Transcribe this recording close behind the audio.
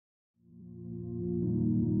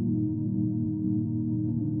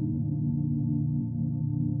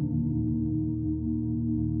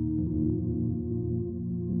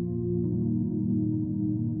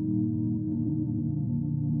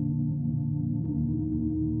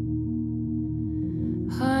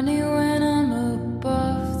Honey, when I'm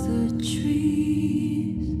above the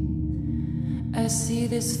trees, I see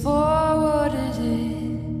this for what it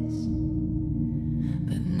is.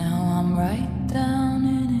 But now I'm right down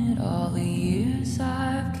in it. All the years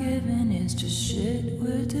I've given is just shit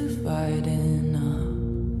we're dividing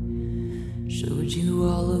up. Showed you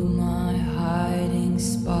all of my hiding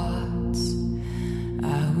spots.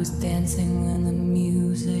 I was dancing when the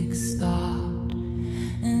music stopped,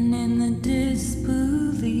 and in the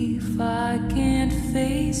disbelief I can't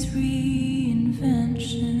face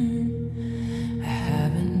reinvention. I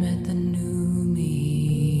haven't met the new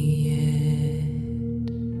me yet.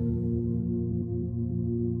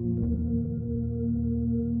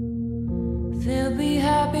 There'll be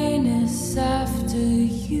happiness after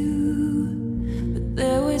you, but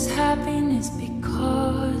there was happiness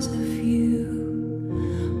because of you.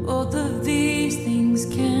 Both of these things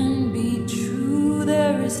can be true.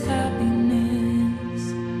 There is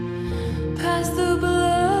happiness past the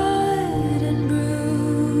blood and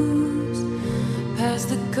bruise, past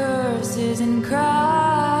the curses and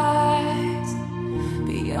cries,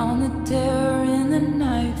 beyond the terror in the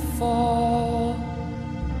nightfall.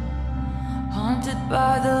 Haunted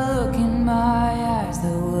by the look in my eyes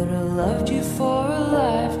that would have loved you for a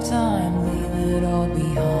lifetime. Leave it all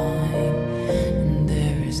behind, and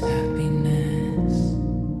there is happiness.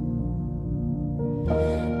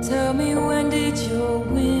 Tell me, when did your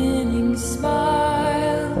winning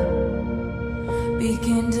smile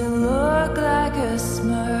begin to look like a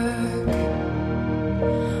smirk?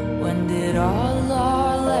 When did all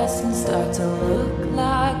our lessons start to look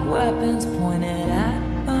like weapons pointed at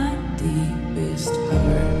my deepest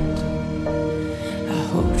hurt? I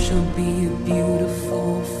hope she'll be a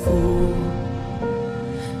beautiful fool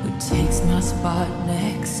who takes my spot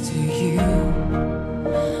next to you.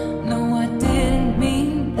 No, I didn't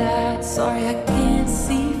mean that. Sorry, I can't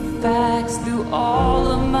see facts through all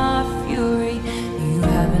of my fury. You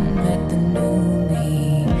haven't met the new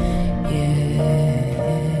me yet.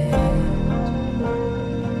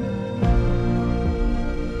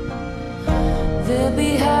 There'll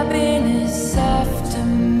be happiness after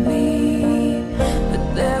me, but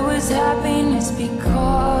there was happiness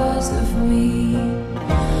because of me.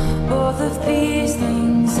 Both of these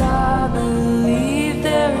things I believe.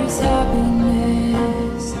 There is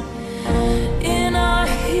happiness in our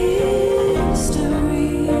history,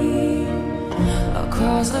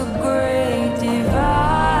 across a great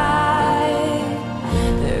divide.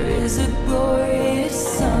 There is a glorious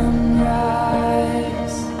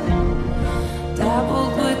sunrise,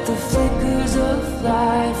 dabbled with the flickers of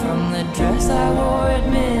light from the dress I wore at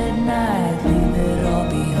midnight. Leave it all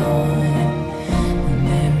behind, and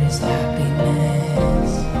there is happiness.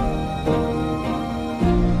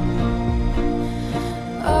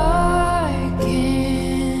 I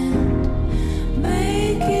can't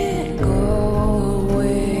make it go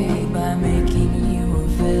away by making you a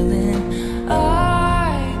villain. I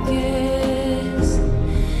guess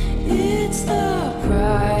it's the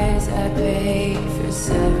price I paid for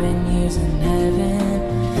 7 years in heaven.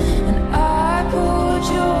 And I poured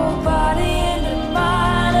your body into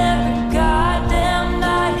mine every goddamn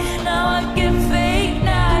night. Now I get fake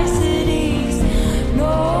niceties.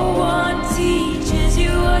 No one teaches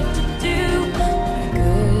you what to do. A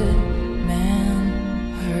good man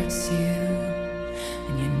hurts you,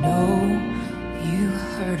 and you know you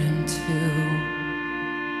hurt him too.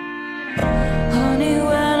 Honey,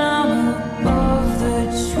 when I'm above the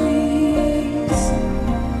trees,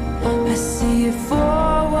 I see it for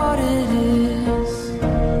what it is.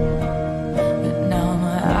 But now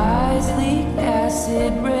my eyes leak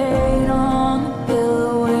acid rain on the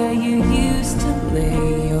pillow where you used to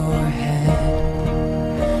lay your head.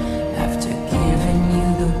 After giving you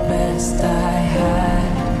the best I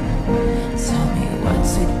had, tell me what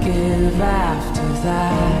to give after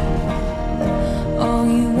that. All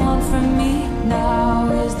you want from me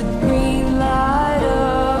now is the green light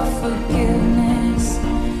of forgiveness.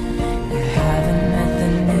 You haven't met the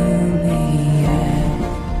new me yet,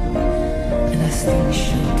 and I think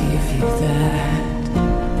she'll give you that.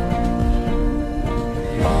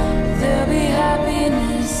 There'll be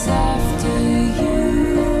happiness after you,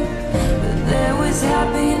 but there was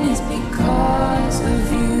happiness because of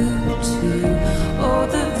you too.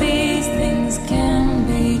 Both of these things can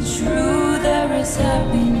be true. There is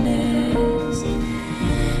happiness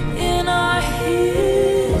in our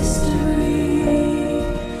history,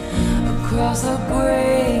 across a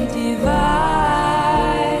great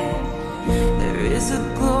divide. There is a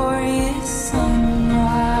glorious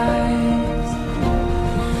sunrise,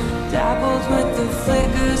 dabbled with the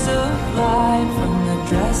flickers of light from the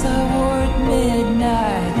dress I wore